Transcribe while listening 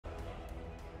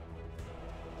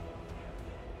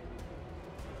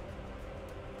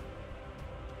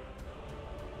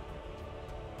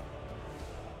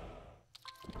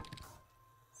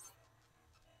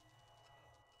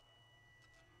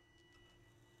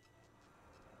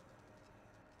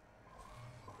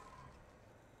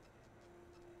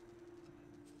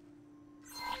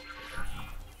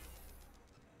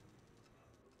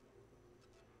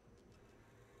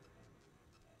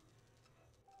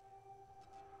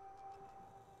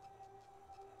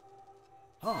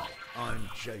Hi, I'm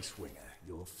Jace Winger,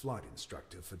 your flight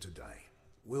instructor for today.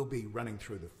 We'll be running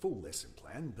through the full lesson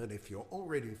plan, but if you're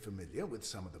already familiar with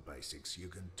some of the basics, you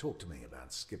can talk to me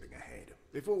about skipping ahead.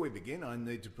 Before we begin, I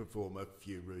need to perform a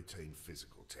few routine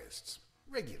physical tests.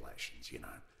 Regulations, you know.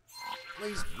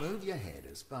 Please move your head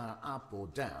as far up or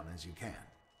down as you can.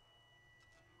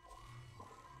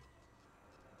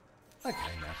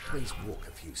 Okay, now please walk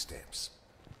a few steps.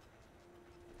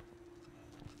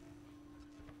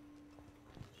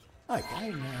 Okay,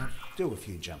 now do a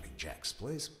few jumping jacks,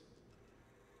 please.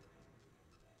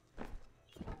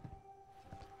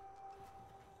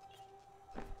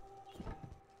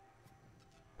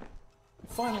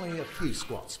 Finally, a few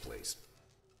squats, please.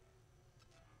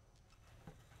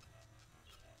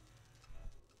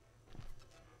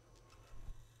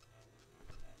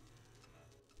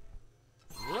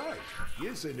 Great!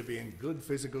 You seem to be in good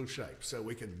physical shape, so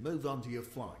we can move on to your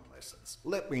flying lessons.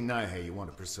 Let me know how you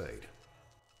want to proceed.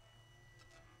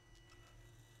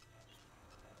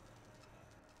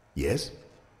 Yes?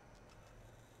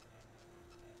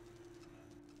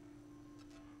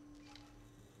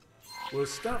 We'll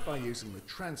start by using the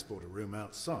transporter room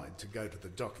outside to go to the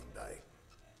docking bay.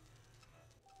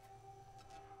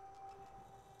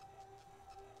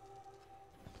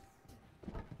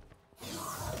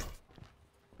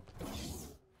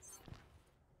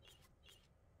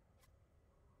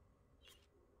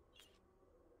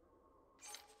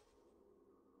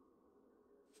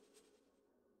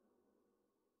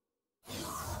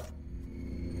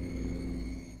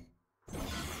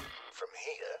 From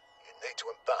here, you need to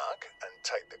embark and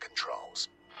take the controls.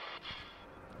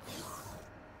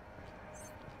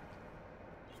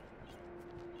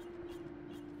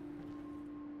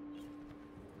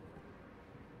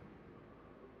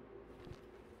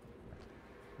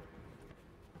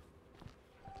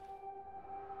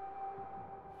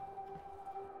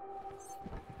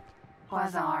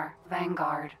 Quasar,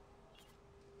 Vanguard.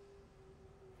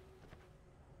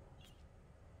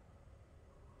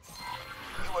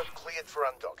 You are cleared for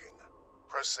undocking.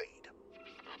 Proceed.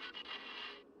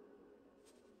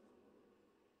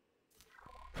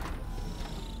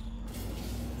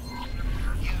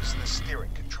 Use the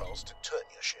steering controls to turn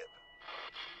your ship.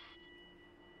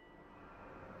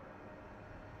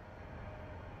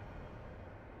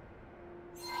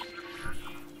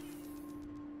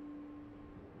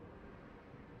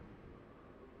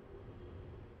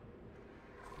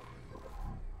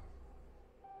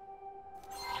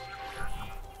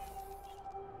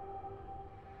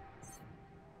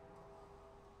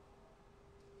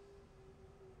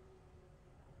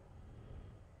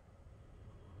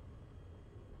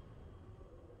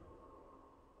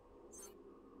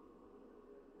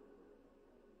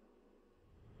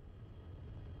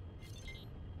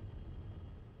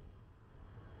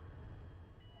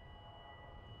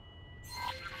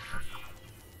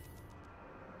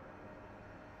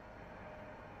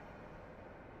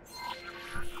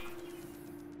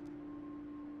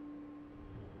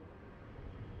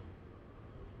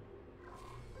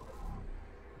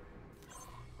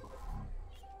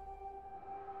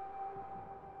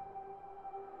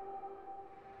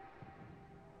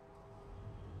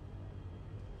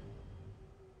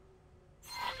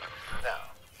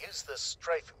 Now, use the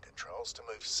strafing controls to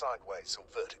move sideways or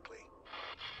vertically.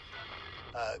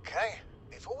 Okay,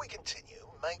 before we continue,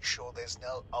 make sure there's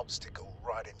no obstacle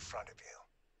right in front of you.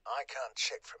 I can't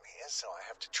check from here, so I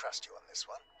have to trust you on this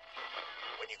one.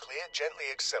 When you're clear, gently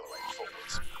accelerate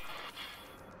forwards.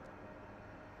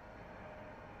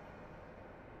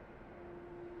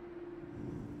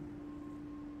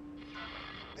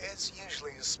 There's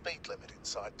usually a speed limit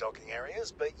inside docking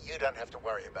areas, but you don't have to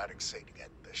worry about exceeding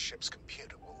it. The ship's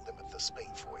computer will limit the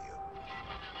speed for you.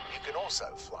 You can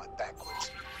also fly backwards.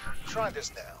 Try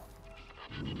this now.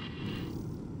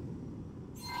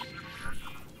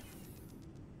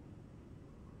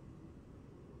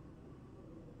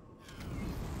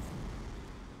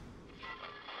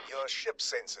 Your ship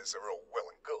sensors are all well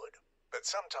and good, but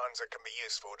sometimes it can be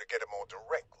useful to get a more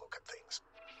direct look at things.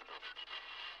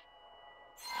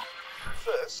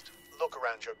 First, look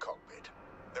around your cockpit.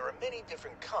 There are many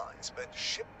different kinds, but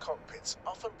ship cockpits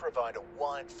often provide a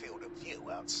wide field of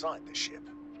view outside the ship.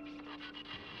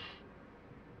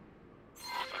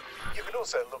 You can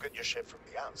also look at your ship from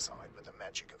the outside with the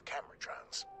magic of camera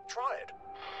drones. Try it.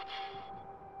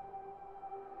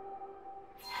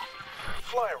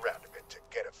 Fly around a bit to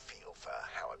get a feel for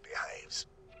how it behaves.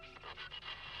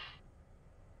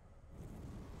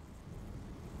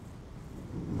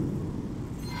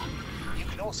 You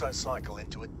can also cycle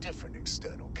into a different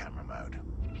external camera mode.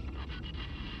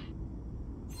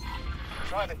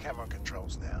 Try the camera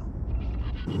controls now.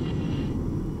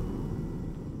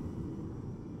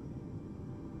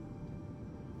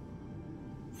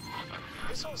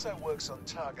 This also works on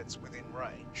targets within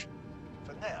range.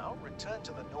 For now, return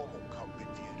to the normal cockpit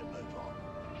view to move on.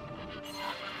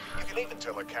 You can even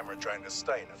tell a camera drone to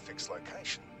stay in a fixed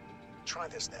location. Try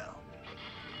this now.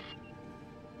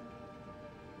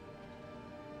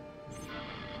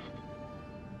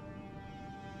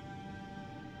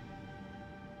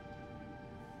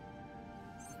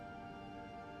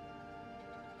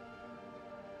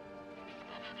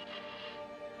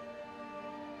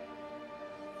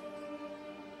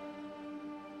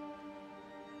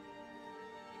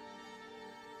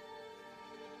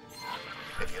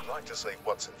 If you'd like to see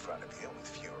what's in front of you with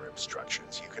fewer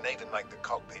obstructions, you can even make the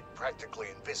cockpit practically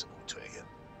invisible to you.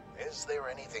 Is there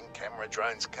anything camera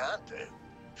drones can't do?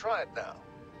 Try it now.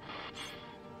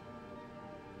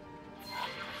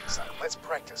 So let's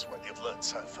practice what you've learned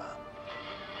so far.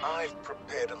 I've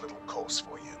prepared a little course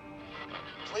for you.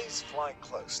 Please fly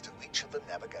close to each of the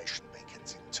navigation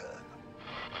beacons in turn.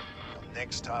 Your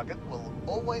next target will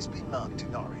always be marked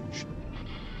in orange.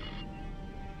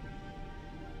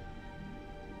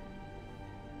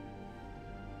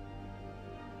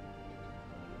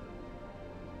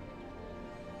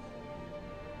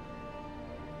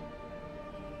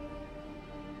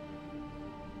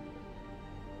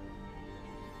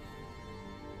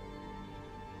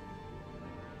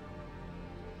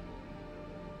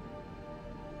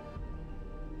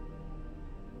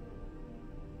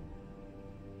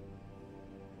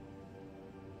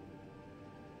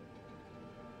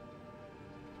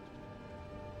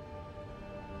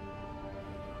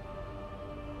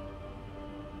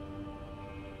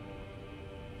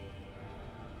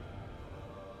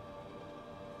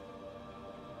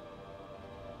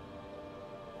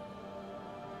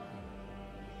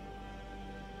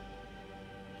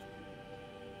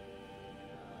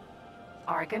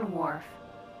 Argon Wharf.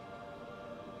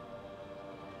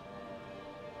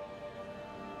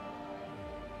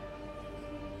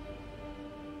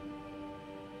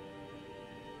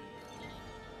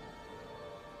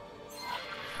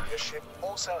 Your ship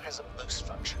also has a boost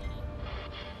function.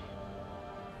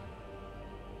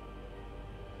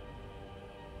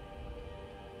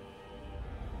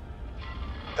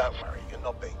 Don't worry, you're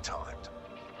not being timed.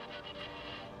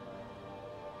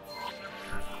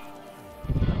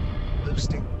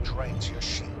 Boosting drains your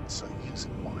shield, so use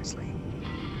it wisely.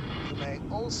 You may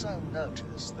also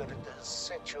notice that it has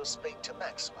set your speed to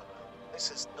maximum. This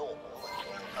is normal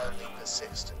and will only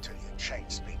persist until you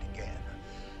change speed again.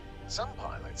 Some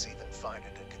pilots even find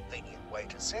it a convenient way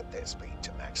to set their speed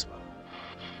to maximum.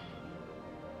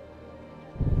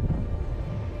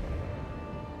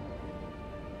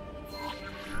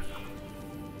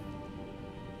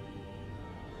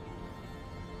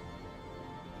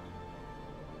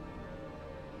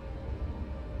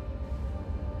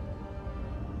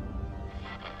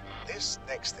 This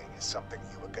next thing is something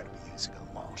you are going to be using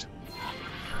a lot.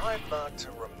 I've marked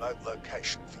a remote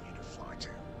location for you to fly to.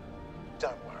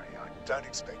 Don't worry, I don't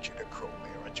expect you to crawl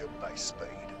there at your base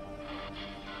speed.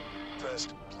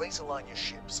 First, please align your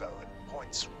ship so it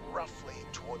points roughly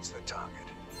towards the target.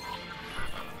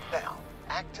 Now,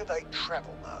 activate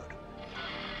travel mode.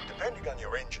 Depending on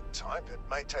your engine type, it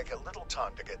may take a little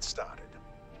time to get started.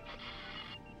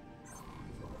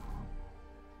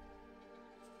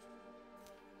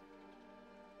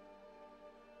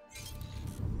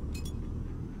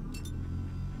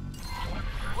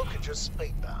 Look at your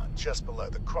speed bar just below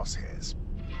the crosshairs.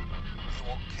 You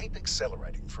will keep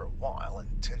accelerating for a while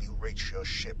until you reach your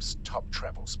ship's top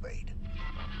travel speed.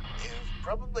 You've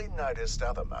probably noticed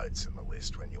other modes in the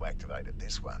list when you activated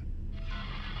this one.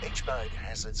 Each mode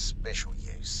has its special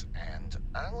use, and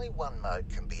only one mode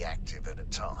can be active at a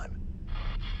time.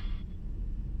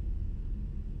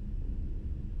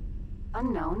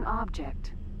 Unknown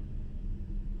object.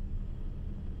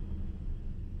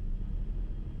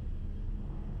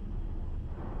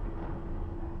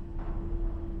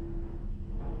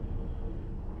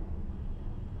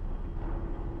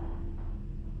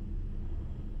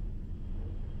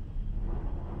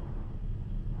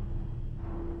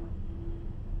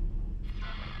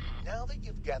 Now that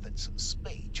you've gathered some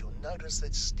speed, you'll notice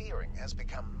that steering has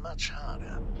become much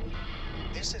harder.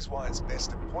 This is why it's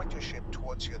best to point your ship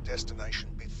towards your destination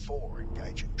before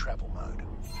engaging travel mode.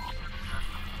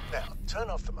 Now, turn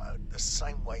off the mode the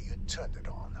same way you turned it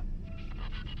on.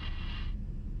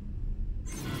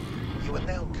 You are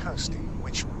now coasting,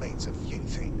 which means a few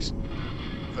things.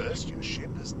 First, your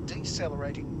ship is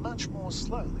decelerating much more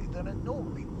slowly than it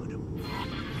normally would.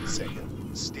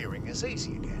 Second, steering is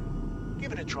easy again.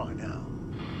 Give it a try now.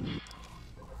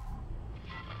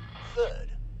 Third,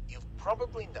 you've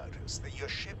probably noticed that your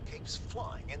ship keeps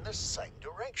flying in the same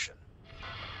direction.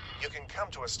 You can come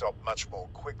to a stop much more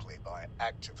quickly by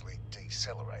actively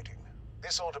decelerating.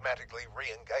 This automatically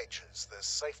re-engages the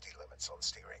safety limits on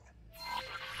steering.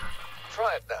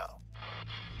 Try it now.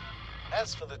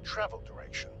 As for the travel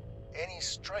direction, any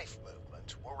strafe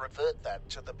movement will revert that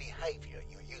to the behavior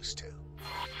you're used to.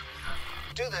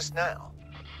 Do this now.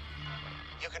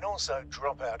 You can also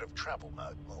drop out of travel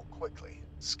mode more quickly,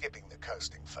 skipping the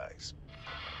coasting phase.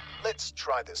 Let's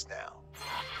try this now.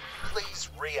 Please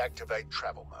reactivate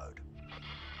travel mode.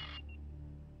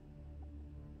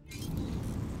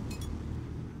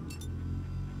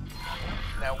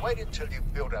 Now wait until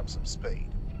you've built up some speed.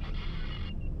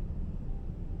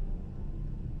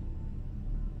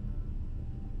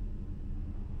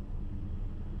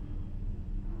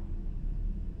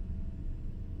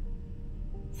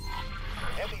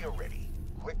 Whenever you're ready,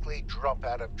 quickly drop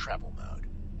out of travel mode.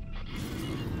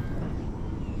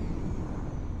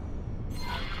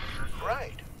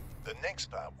 Great. The next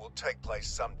part will take place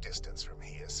some distance from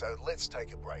here, so let's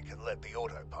take a break and let the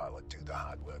autopilot do the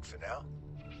hard work for now.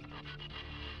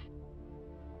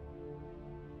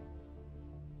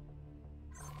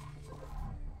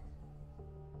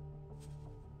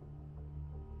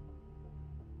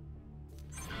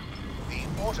 The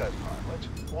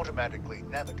autopilot automatically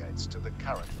navigates to the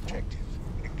current objective.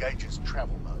 It engages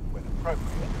travel mode when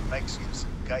appropriate and makes use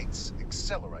of gates,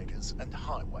 accelerators, and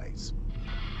highways.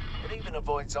 It even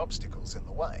avoids obstacles in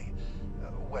the way.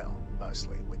 Well,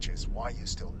 mostly, which is why you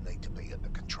still need to be at the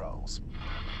controls.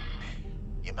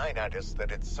 You may notice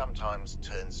that it sometimes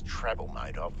turns travel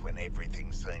mode off when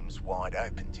everything seems wide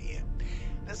open to you.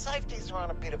 The safeties are on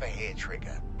a bit of a hair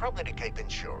trigger, probably to keep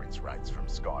insurance rates from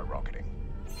skyrocketing.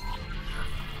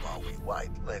 While we wait,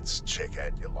 let's check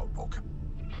out your logbook.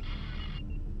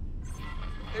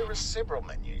 There are several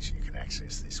menus you can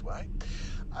access this way.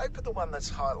 Open the one that's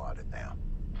highlighted now.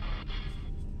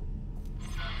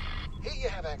 Here you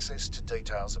have access to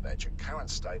details about your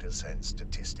current status and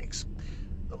statistics.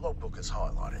 The logbook is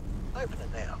highlighted. Open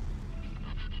it now.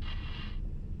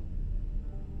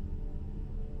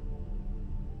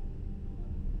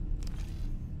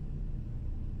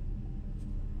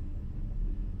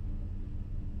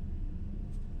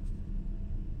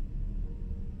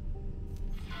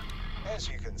 As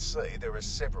you can see, there are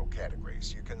several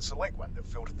categories. You can select one to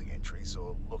filter the entries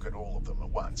or look at all of them at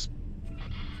once.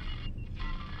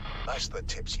 Most of the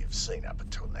tips you've seen up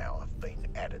until now have been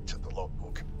added to the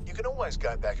logbook. You can always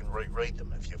go back and reread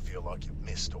them if you feel like you've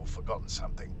missed or forgotten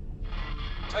something.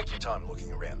 Take your time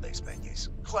looking around these menus.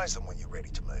 Close them when you're ready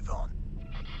to move on.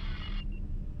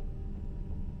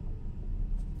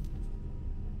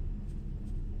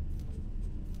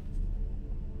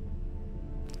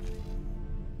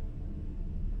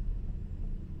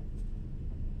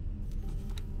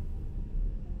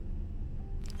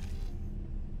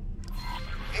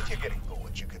 If you're getting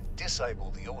bored, you can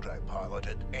disable the autopilot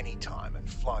at any time and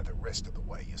fly the rest of the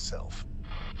way yourself.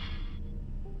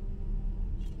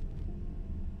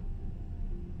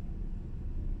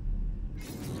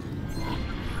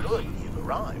 Good, you've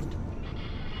arrived.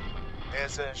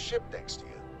 There's a ship next to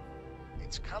you.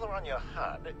 Its color on your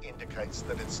HUD indicates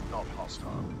that it's not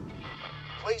hostile.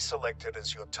 Please select it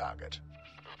as your target.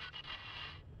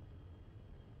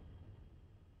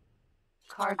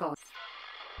 Cargo.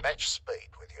 Match speed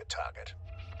with your target.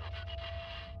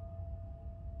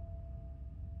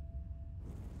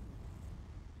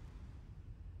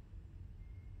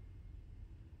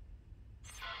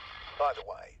 By the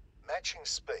way, matching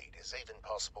speed is even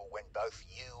possible when both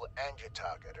you and your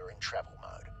target are in travel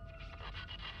mode.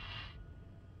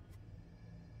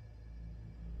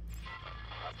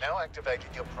 I've now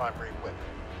activated your primary weapon.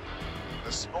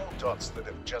 The small dots that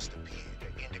have just appeared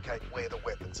indicate where the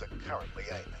weapons are currently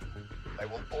aiming. They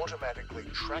will automatically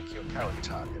track your current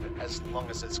target as long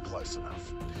as it's close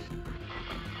enough.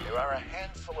 There are a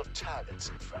handful of targets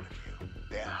in front of you.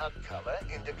 Their HUD color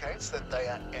indicates that they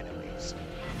are enemies.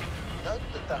 Note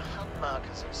that the HUD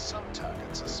markers of some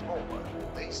targets are smaller.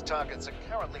 These targets are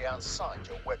currently outside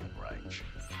your weapon range.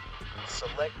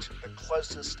 Select the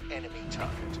closest enemy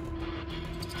target.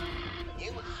 A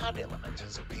new HUD element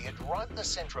has appeared right in the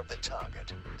center of the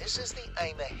target. This is the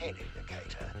aim ahead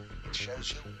indicator. It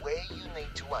shows you where you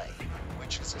need to aim,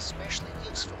 which is especially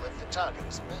useful if the target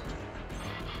is moving.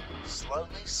 Slowly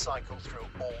cycle through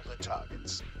all the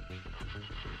targets.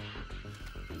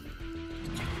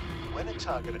 When a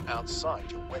target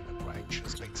outside your weapon range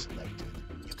has been selected,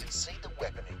 you can see the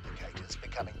weapon indicators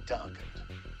becoming darkened.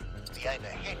 The aim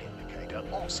ahead indicator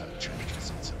also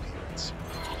changes its appearance.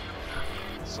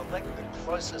 Select the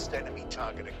closest enemy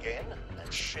target again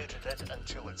and shoot at it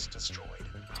until it's destroyed.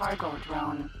 Cargo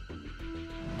drone.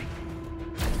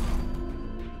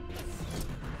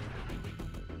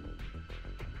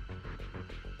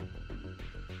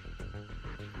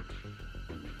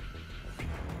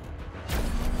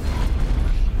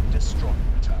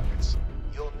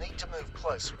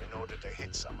 closer in order to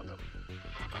hit some of them.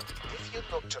 If you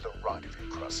look to the right of your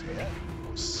crosshair,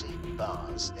 you'll see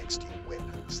bars next to your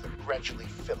weapons that gradually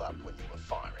fill up when you are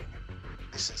firing.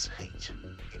 This is heat.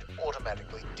 It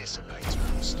automatically dissipates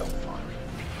when you stop firing.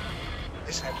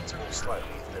 This happens more slowly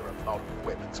if there are multiple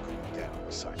weapons cooling down at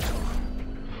the same time.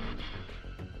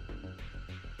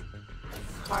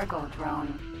 Cargo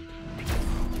drone.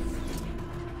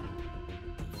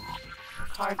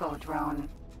 Cargo drone.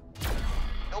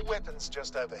 Your weapon's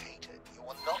just overheated. You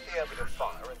will not be able to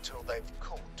fire until they've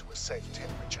cooled to a safe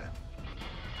temperature.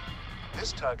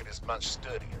 This target is much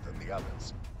sturdier than the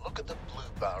others. Look at the blue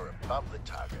bar above the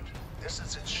target. This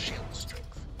is its shield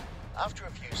strength. After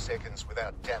a few seconds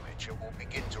without damage, it will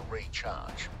begin to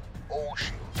recharge. All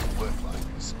shields work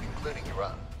like this, including your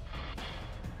own.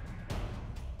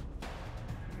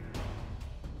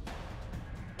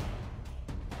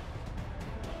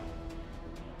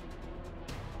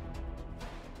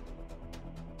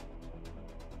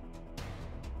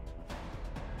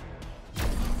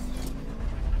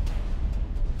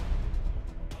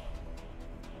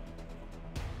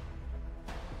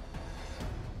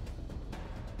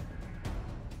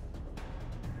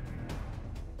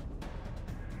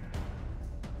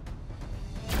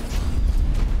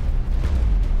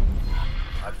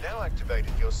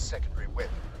 Activated your secondary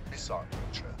weapon, missile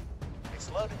launcher.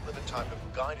 It's loaded with a type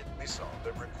of guided missile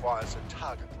that requires a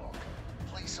target lock.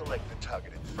 Please select the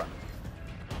target in front of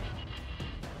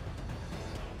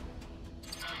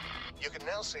you. You can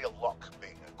now see a lock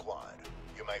being acquired.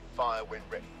 You may fire when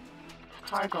ready.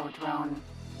 Cargo drone.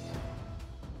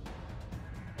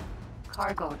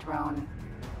 Cargo drone.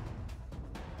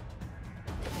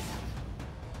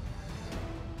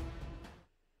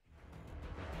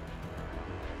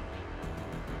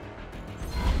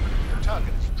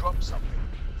 Target has dropped something.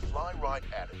 Fly right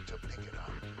at it to pick it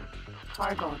up.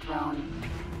 Cargo drone.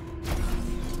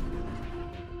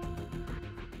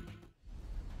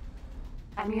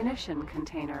 Ammunition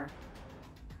container.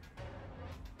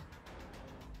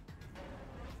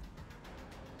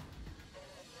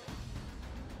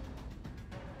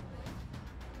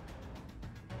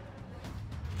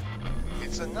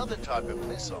 It's another type of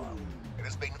missile. It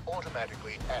has been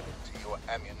automatically added to your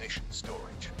ammunition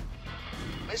storage.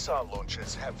 Missile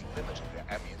launchers have limited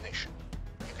ammunition.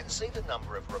 You can see the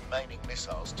number of remaining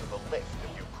missiles to the left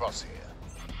of your crosshair.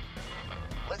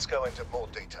 Let's go into more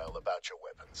detail about your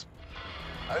weapons.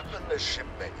 Open the ship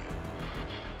menu.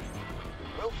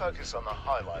 We'll focus on the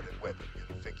highlighted weapon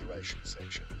configuration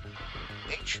section.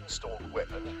 Each installed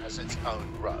weapon has its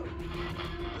own row.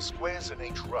 The squares in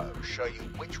each row show you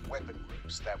which weapon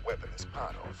groups that weapon is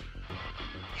part of.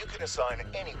 You can assign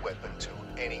any weapon to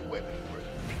any weapon group.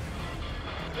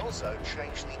 You can also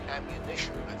change the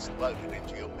ammunition that's loaded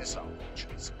into your missile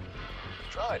launchers.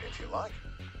 Try it if you like.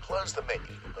 Close the menu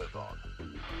to move on.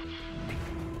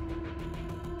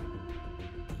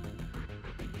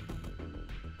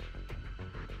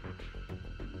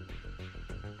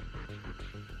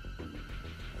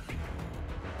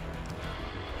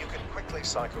 You can quickly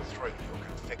cycle through your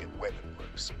configured weapon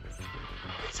groups.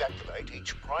 Please activate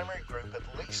each primary group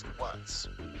at least once.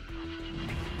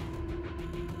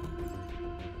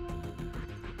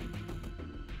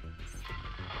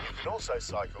 You can also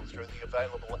cycle through the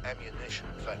available ammunition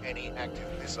for any active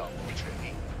missile launcher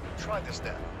here. Try this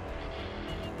now.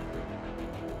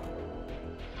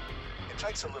 It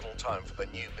takes a little time for the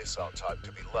new missile type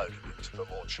to be loaded into the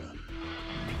launcher.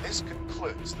 This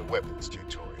concludes the weapons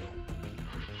tutorial.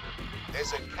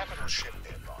 There's a capital ship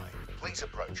nearby. Please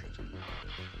approach it.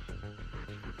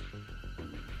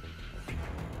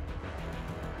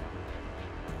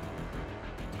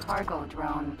 Cargo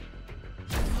drone.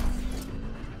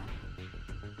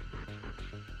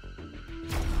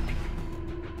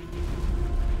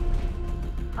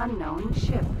 Unknown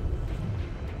ship.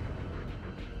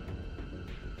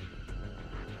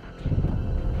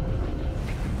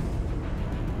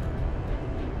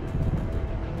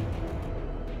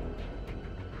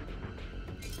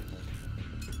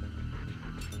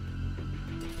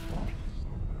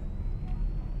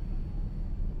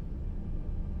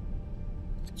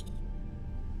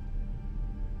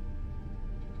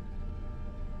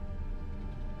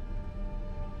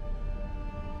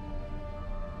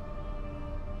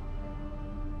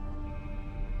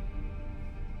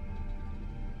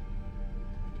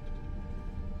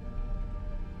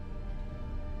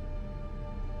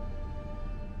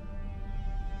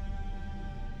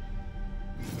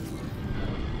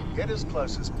 Get as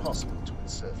close as possible to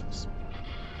its surface.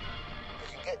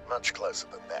 You can get much closer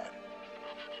than that.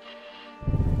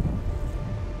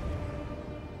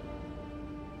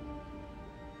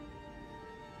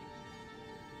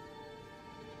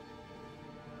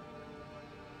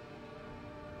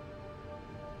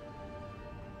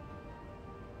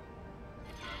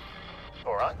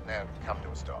 Alright, now come to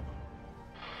a stop.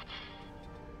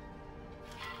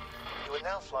 You are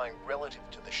now flying relative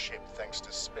to the ship thanks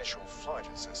to special flight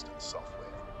assistance software.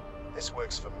 This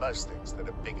works for most things that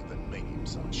are bigger than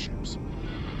medium-sized ships.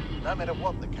 No matter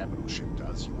what the capital ship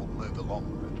does, you will move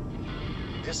along with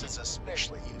it. This is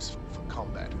especially useful for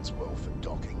combat as well, for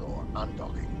docking or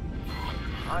undocking.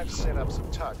 I've set up some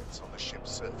targets on the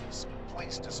ship's surface.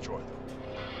 Please destroy them.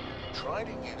 Try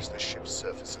to use the ship's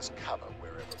surface as cover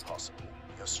wherever possible.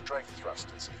 Your strafe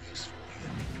thrusters are useful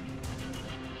here.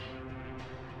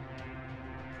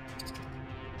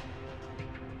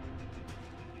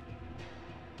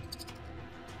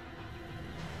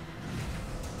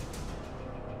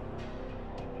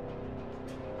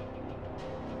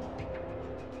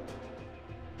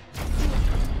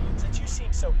 Since you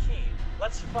seem so keen,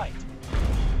 let's fight.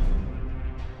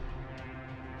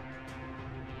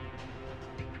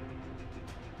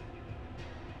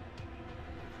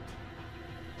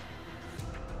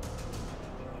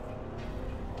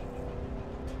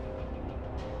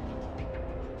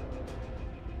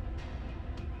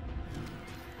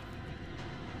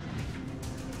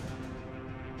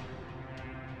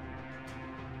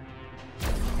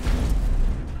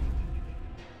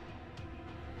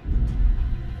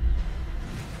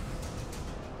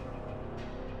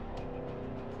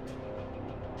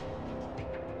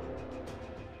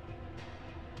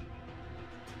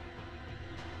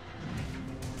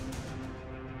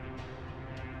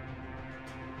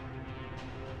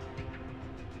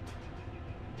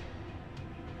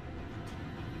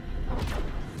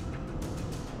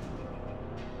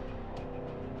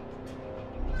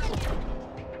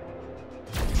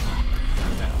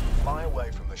 Fly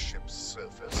away from the ship's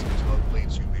surface until it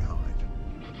leaves you behind.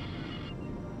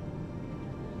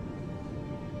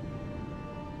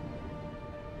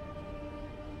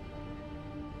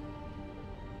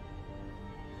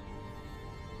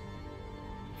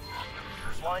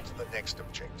 Fly to the next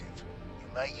objective. You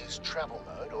may use travel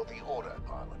mode or the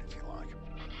autopilot if you like.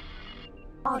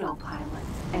 Autopilot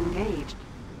engaged.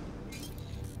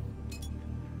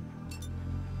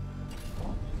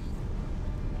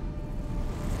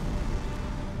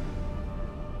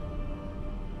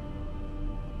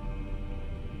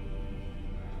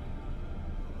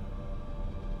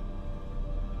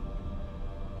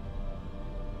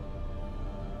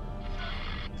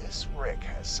 This wreck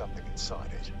has something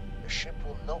inside it. The ship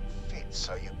will not fit,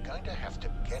 so you're going to have to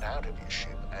get out of your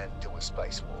ship and do a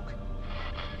spacewalk.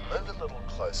 Move a little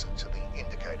closer to the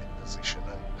indicated position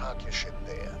and park your ship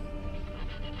there.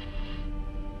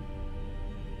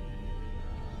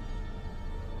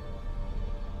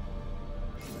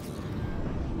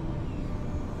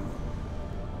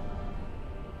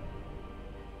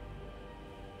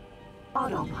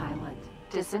 Autopilot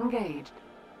disengaged.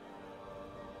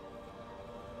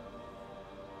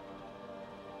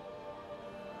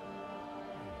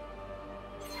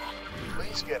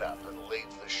 Please get up and leave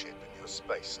the ship in your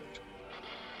spacesuit.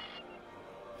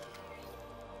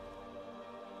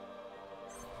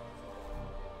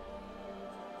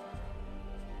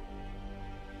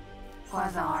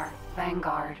 Quasar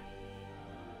Vanguard.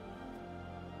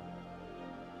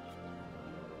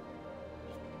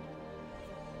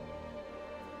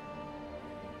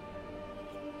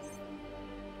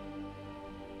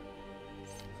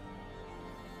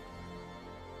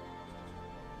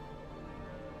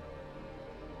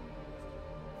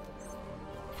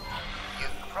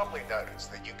 Probably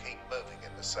noticed that you keep moving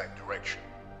in the same direction.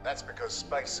 That's because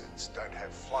spacesuits don't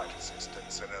have flight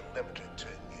assistance and are limited to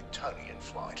Newtonian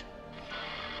flight.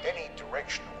 Any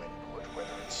directional input, whether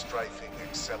it's strafing,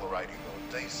 accelerating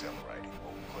or decelerating,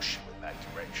 will push you in that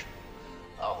direction.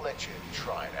 I'll let you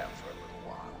try it out for a little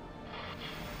while.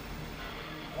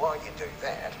 While you do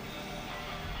that,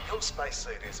 your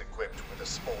spacesuit is equipped with a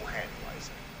small hand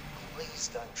laser. Please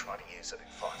don't try to use it in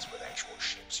fights with actual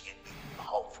ships. You'd be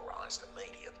pulverized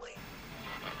immediately.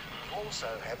 You also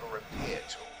have a repair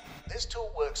tool. This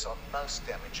tool works on most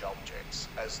damaged objects,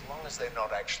 as long as they're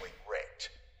not actually wrecked.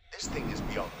 This thing is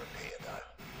beyond repair, though.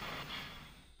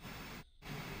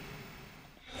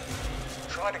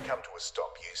 Try to come to a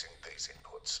stop using these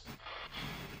inputs.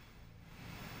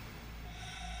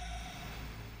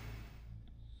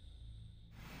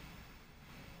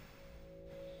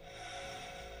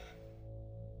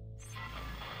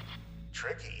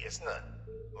 Tricky, isn't it?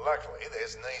 Luckily,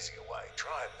 there's an easier way.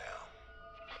 Try it now.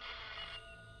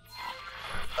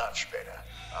 Much better.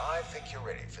 I think you're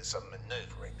ready for some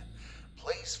maneuvering.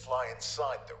 Please fly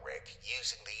inside the wreck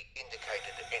using the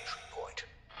indicated entry point.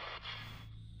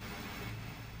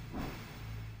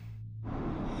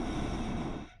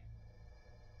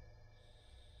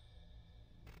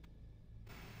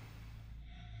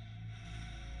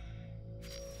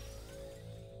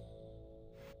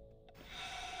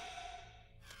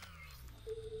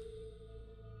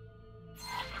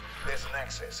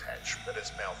 access hatch, but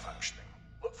it's malfunctioning.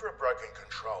 Look for a broken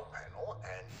control panel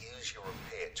and use your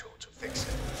repair tool to fix it.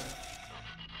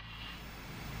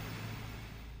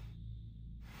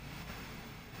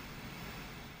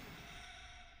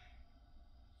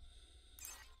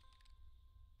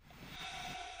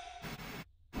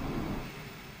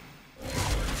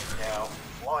 Now,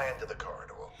 fly into the corridor.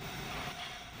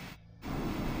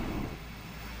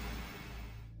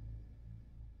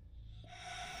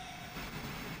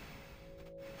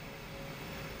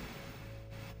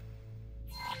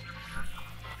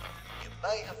 You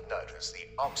may have noticed the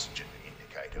oxygen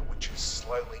indicator, which is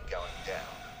slowly going down.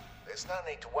 There's no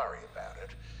need to worry about it.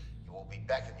 You will be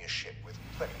back in your ship with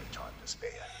plenty of time to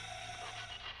spare.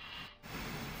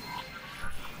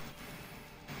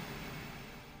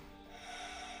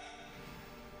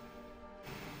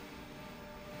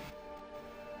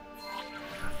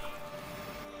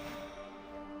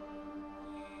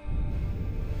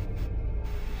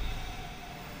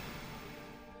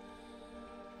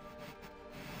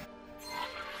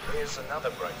 There's another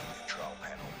broken control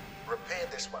panel. Repair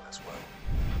this one as well.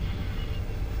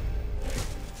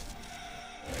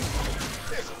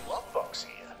 There's a lockbox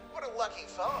here. What a lucky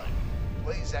find.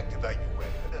 Please activate your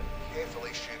weapon and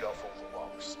carefully shoot off all the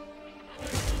locks.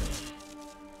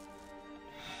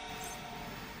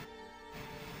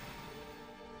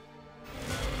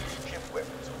 Ship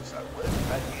weapons also work,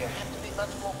 but you have to be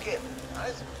much more careful,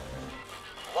 guys.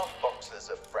 Lockboxes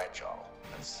are fragile,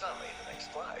 and some even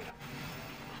explode.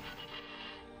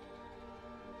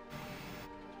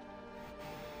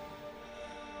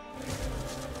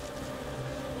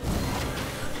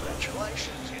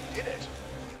 Congratulations, you did it.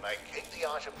 You may keep the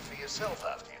item for yourself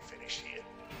after you finish here.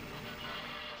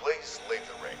 Please leave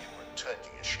the wreck and return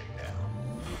to your ship now.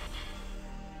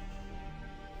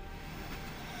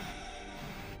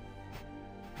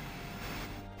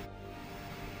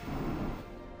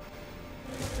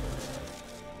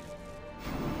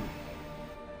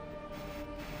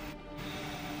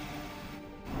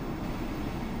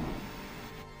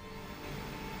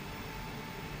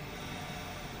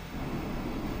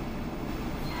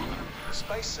 The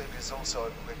spacesuit is also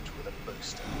equipped with a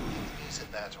booster. You can use it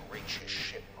now to reach your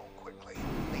ship more quickly.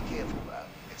 Be careful though.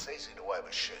 It's easy to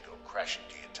overshoot or crash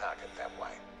into your target that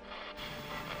way.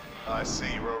 I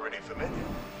see you're already familiar.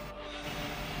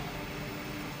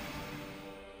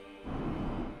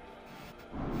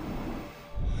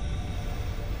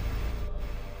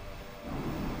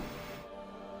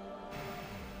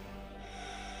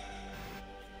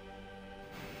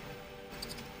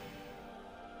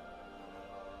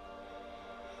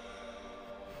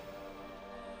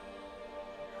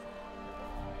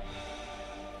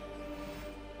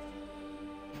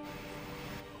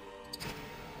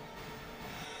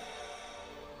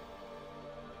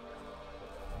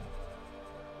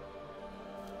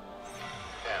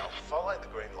 Follow the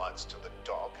green lights to the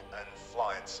dock and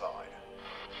fly inside.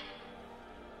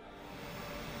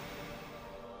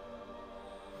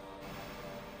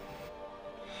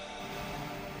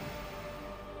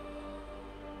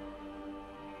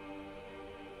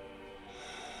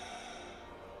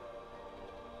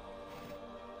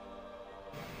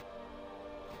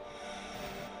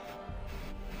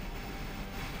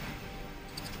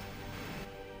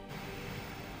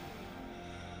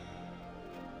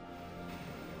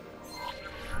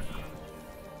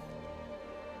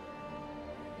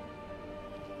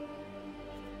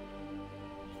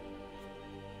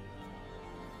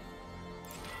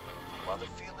 While the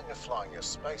feeling of flying your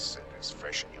spacesuit is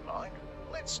fresh in your mind,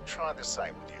 let's try the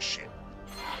same with your ship.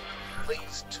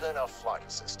 Please turn off flight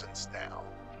assistance now.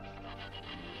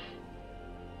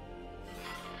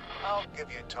 I'll give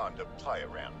you time to play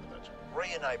around with it.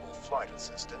 Re-enable flight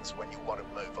assistance when you want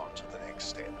to move on to the next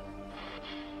step.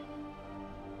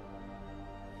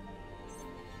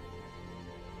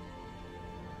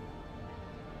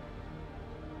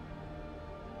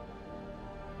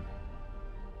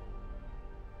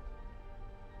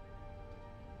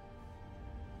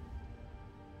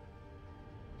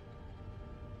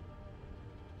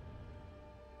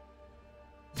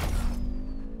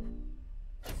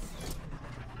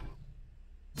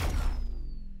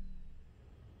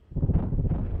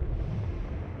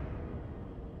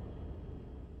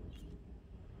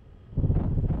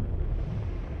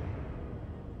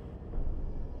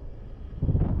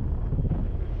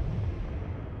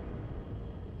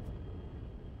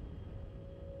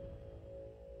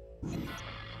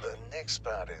 The next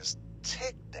part is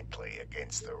technically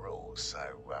against the rules, so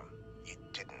you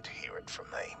didn't hear it from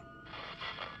me.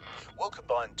 We'll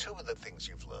combine two of the things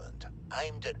you've learned,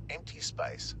 aimed at empty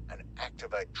space, and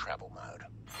activate travel mode.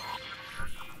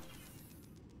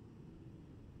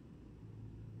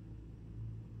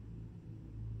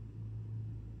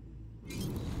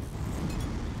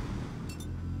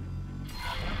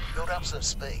 Build up some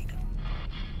speed.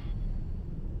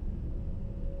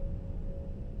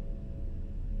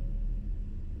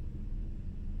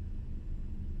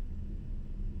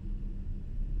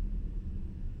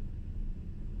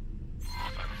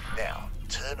 Now,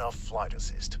 turn off flight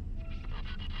assist.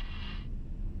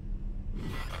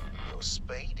 Your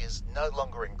speed is no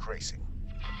longer increasing.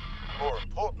 More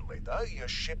importantly, though, your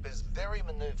ship is very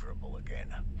maneuverable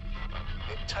again.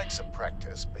 It takes some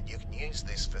practice, but you can use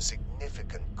this for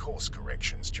significant course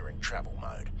corrections during travel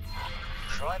mode.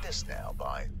 Try this now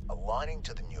by aligning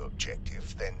to the new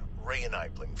objective, then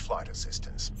re-enabling flight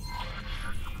assistance.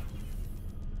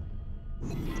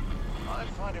 I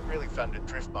find it really fun to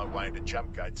drift my way into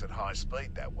jump gates at high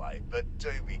speed that way, but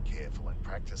do be careful and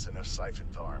practice in a safe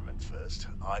environment first.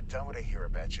 I don't want to hear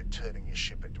about you turning your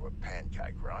ship into a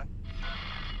pancake, right?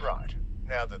 Right.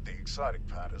 Now that the exciting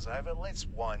part is over, let's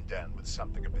wind down with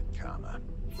something a bit calmer.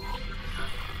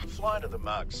 Fly to the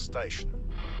marked station.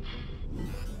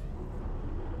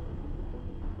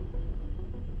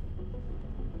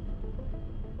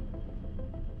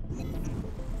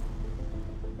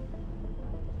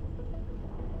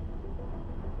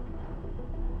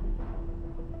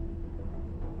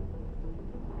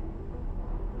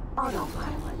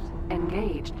 Autopilot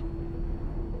engaged.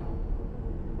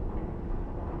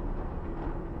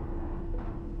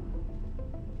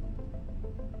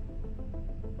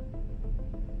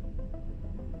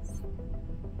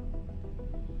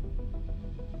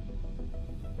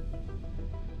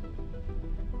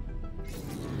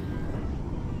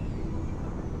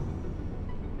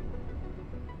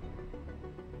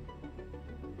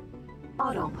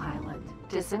 Autopilot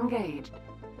disengaged.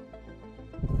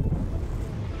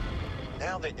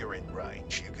 Now that you're in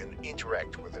range, you can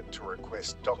interact with it to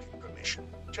request docking permission,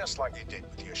 just like you did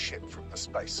with your ship from the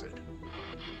spacesuit.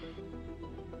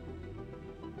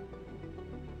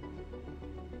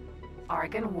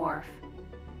 Argon Wharf.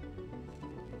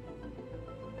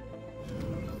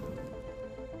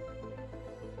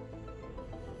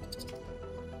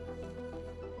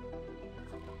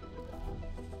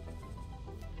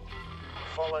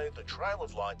 Follow the trail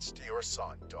of lights to your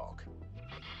assigned dock.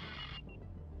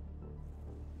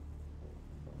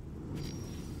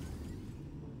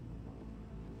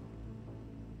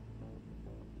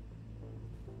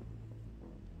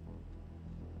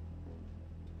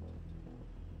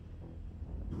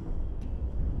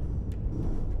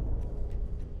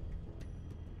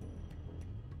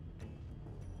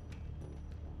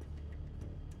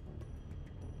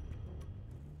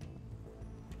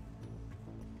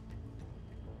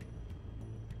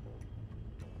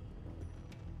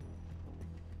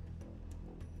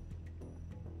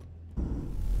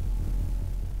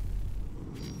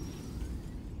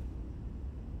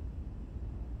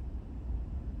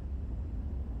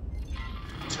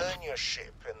 Turn your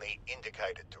ship in the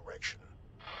indicated direction.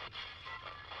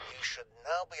 You should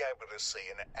now be able to see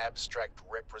an abstract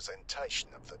representation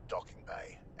of the docking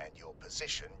bay and your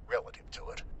position relative to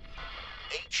it.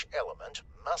 Each element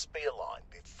must be aligned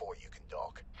before you can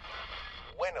dock.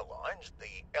 When aligned,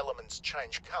 the elements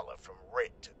change colour from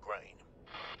red to green.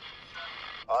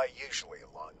 I usually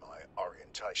align my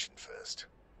orientation first.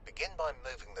 Begin by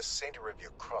moving the centre of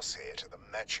your crosshair to the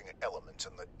matching element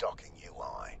in the docking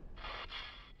UI.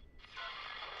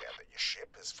 Now that your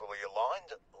ship is fully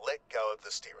aligned, let go of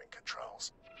the steering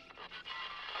controls.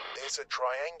 There's a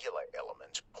triangular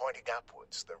element pointing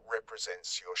upwards that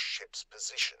represents your ship's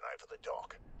position over the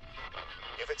dock.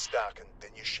 If it's darkened,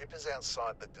 then your ship is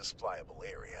outside the displayable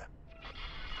area.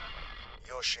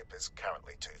 Your ship is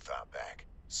currently too far back.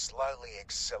 Slowly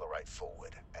accelerate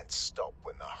forward and stop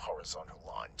when the horizontal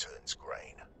line turns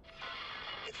green.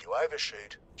 If you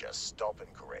overshoot, just stop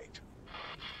and correct.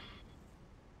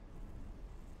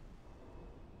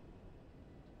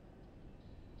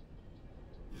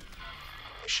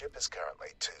 The ship is currently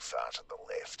too far to the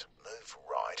left. Move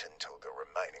right until the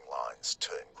remaining lines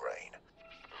turn green.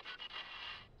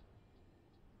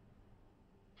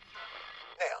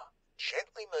 Now,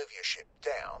 gently move your ship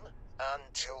down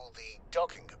until the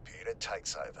docking computer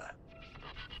takes over.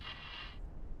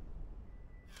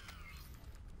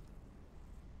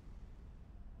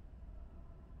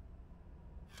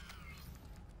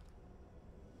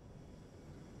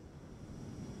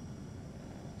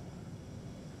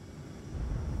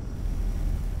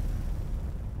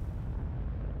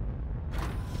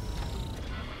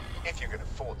 If you can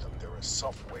afford them, there are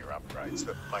software upgrades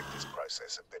that make this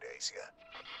process a bit easier.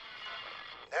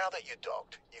 Now that you're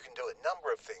docked, you can do a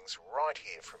number of things right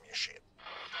here from your ship.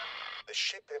 The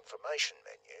ship information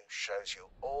menu shows you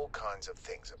all kinds of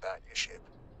things about your ship.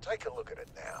 Take a look at it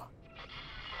now.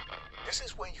 This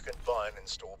is where you can buy and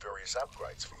install various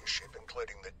upgrades for your ship,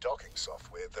 including the docking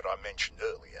software that I mentioned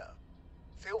earlier.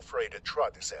 Feel free to try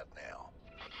this out now.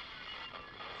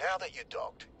 Now that you're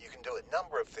docked, you can do a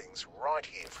number of things right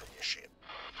here from your ship.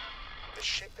 The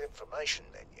ship information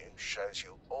menu shows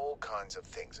you all kinds of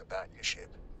things about your ship.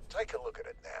 Take a look at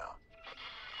it now.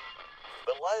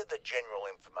 Below the general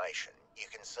information, you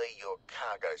can see your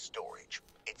cargo storage.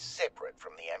 It's separate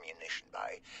from the ammunition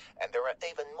bay, and there are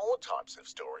even more types of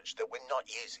storage that we're not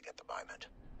using at the moment.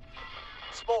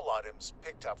 Small items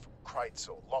picked up from crates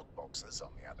or lockboxes, on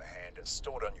the other hand, are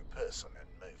stored on your person and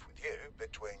move with you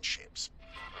between ships.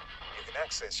 You can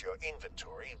access your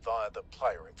inventory via the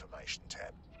Player Information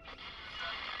tab.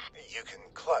 You can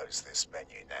close this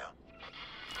menu now.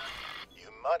 You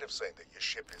might have seen that your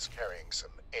ship is carrying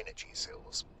some energy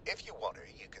cells. If you want to,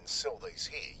 you can sell these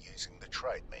here using the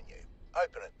trade menu.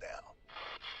 Open it now.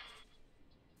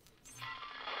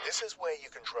 This is where you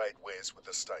can trade wares with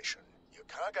the station. Your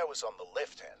cargo is on the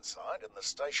left-hand side and the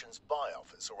station's buy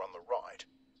offers are on the right.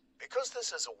 Because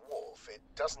this is a wharf, it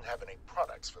doesn't have any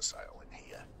products for sale in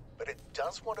here, but it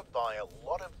does want to buy a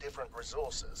lot of different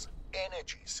resources.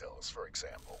 Energy cells, for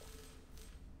example.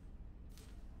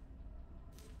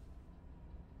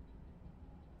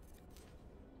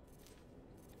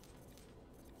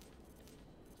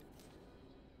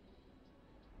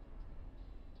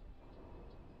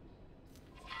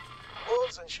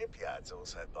 Wharves and shipyards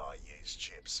also buy used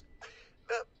ships.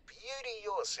 The beauty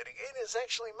you're sitting in is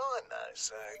actually mine though,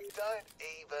 so don't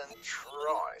even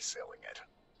try selling it.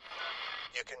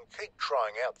 You can keep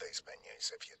trying out these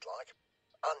menus if you'd like.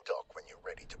 Undock when you're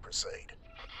ready to proceed.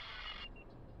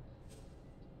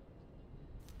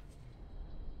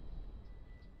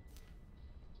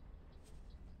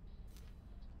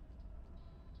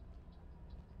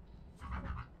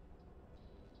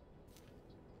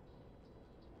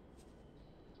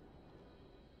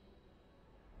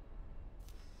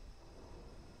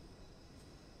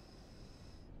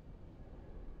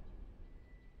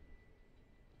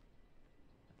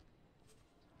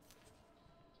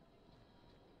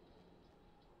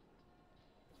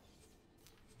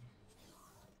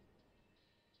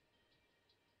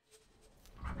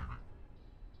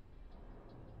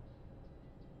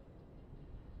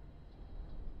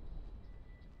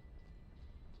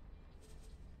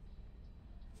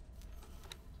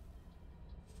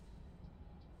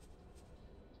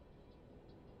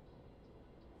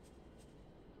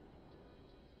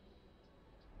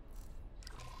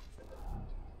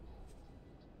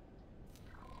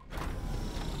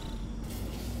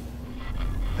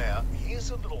 Now,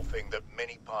 here's a little thing that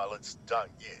many pilots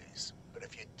don't use, but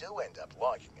if you do end up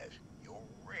liking it, you'll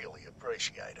really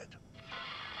appreciate it.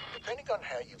 Depending on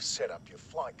how you've set up your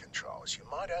flight controls, you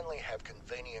might only have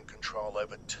convenient control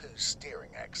over 2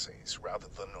 steering axes rather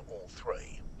than all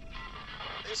 3.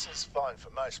 This is fine for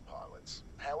most pilots.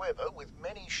 However, with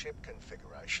many ship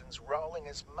configurations, rolling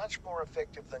is much more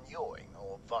effective than yawing,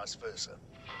 or vice versa.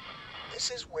 This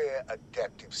is where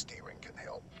adaptive steering can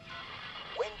help.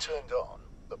 When turned on,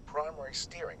 the primary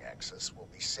steering axis will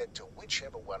be set to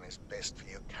whichever one is best for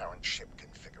your current ship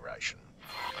configuration.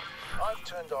 I've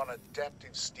turned on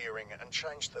adaptive steering and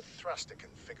changed the thruster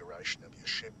configuration of your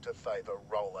ship to favour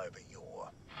rollover yaw.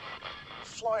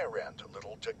 Fly around a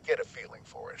little to get a feeling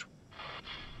for it.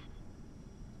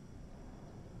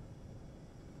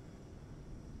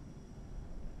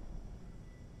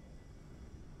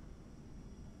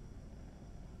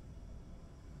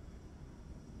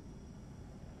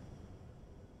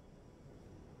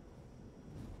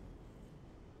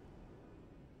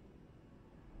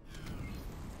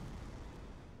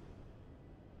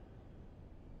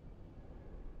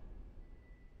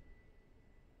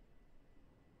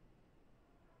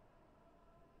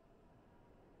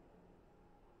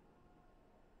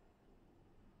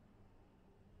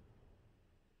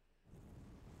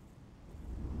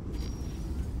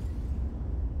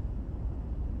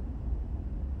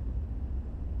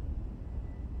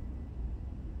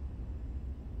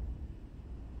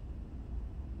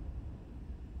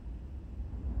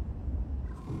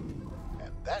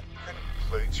 That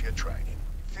concludes your training.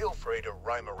 Feel free to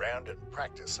roam around and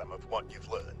practice some of what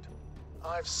you've learned.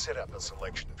 I've set up a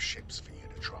selection of ships for you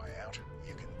to try out.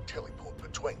 You can teleport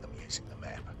between them using the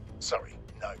map. Sorry,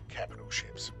 no capital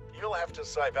ships. You'll have to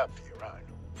save up for your own.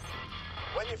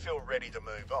 When you feel ready to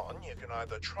move on, you can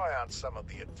either try out some of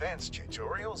the advanced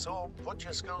tutorials or put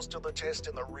your skills to the test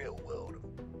in the real world.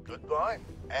 Goodbye,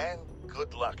 and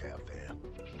good luck out there.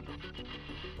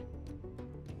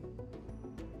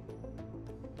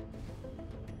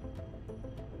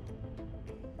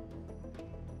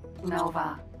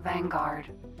 Nova, Vanguard,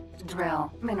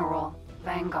 Drill, Mineral,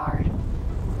 Vanguard.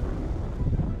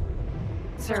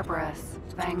 Cerberus,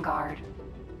 Vanguard.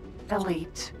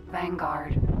 Elite,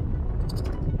 Vanguard.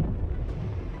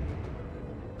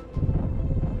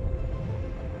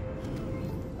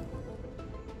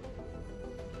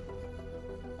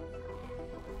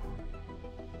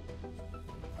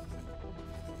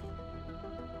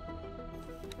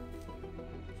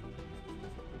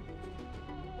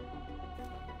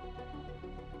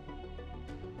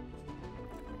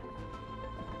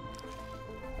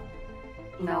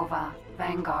 Nova,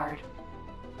 Vanguard.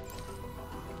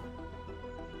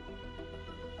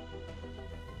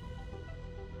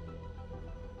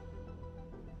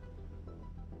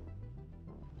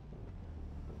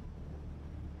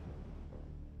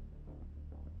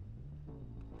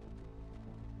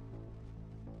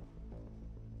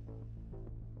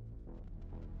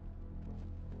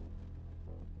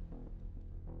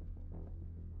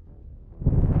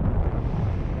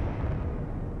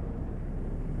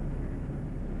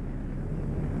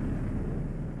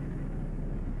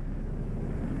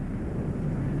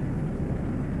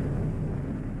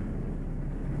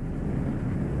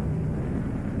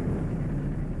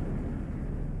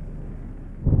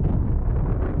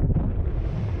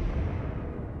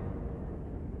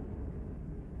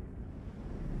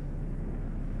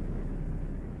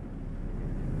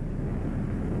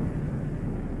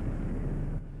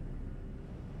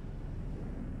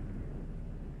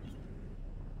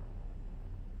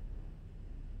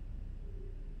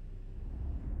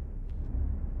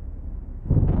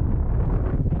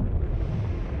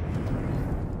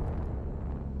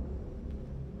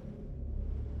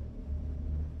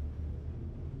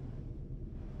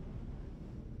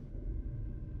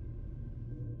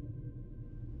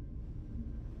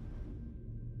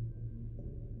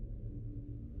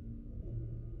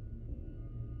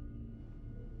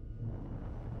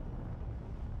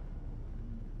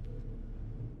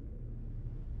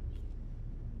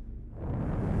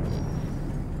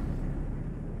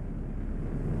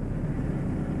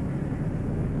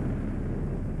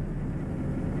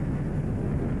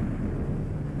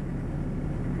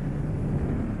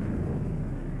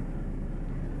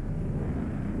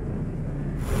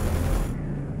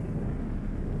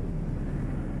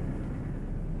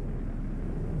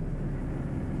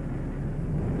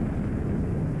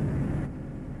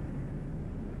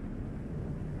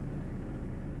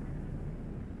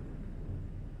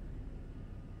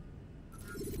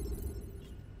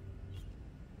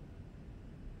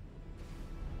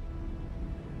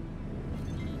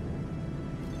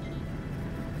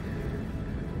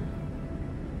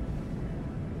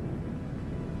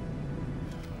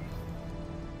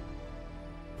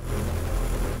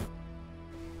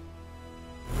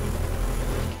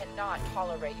 Cannot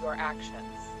tolerate your actions.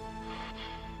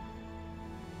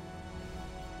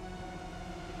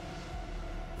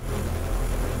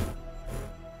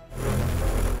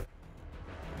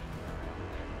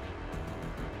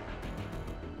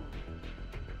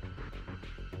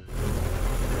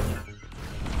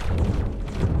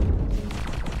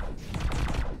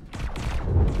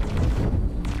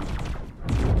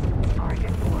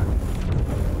 Argon warp.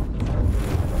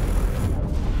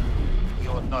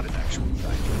 You're not an actual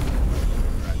factor.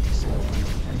 You're at the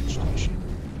same station.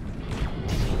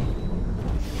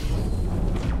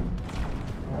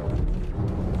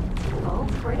 Oh,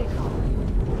 critical.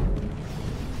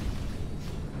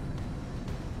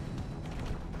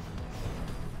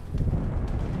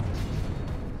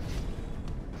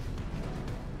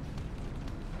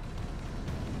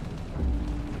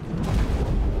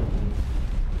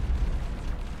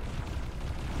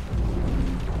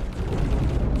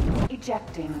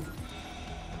 Ejecting.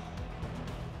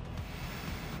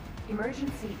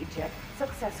 Emergency eject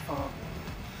successful.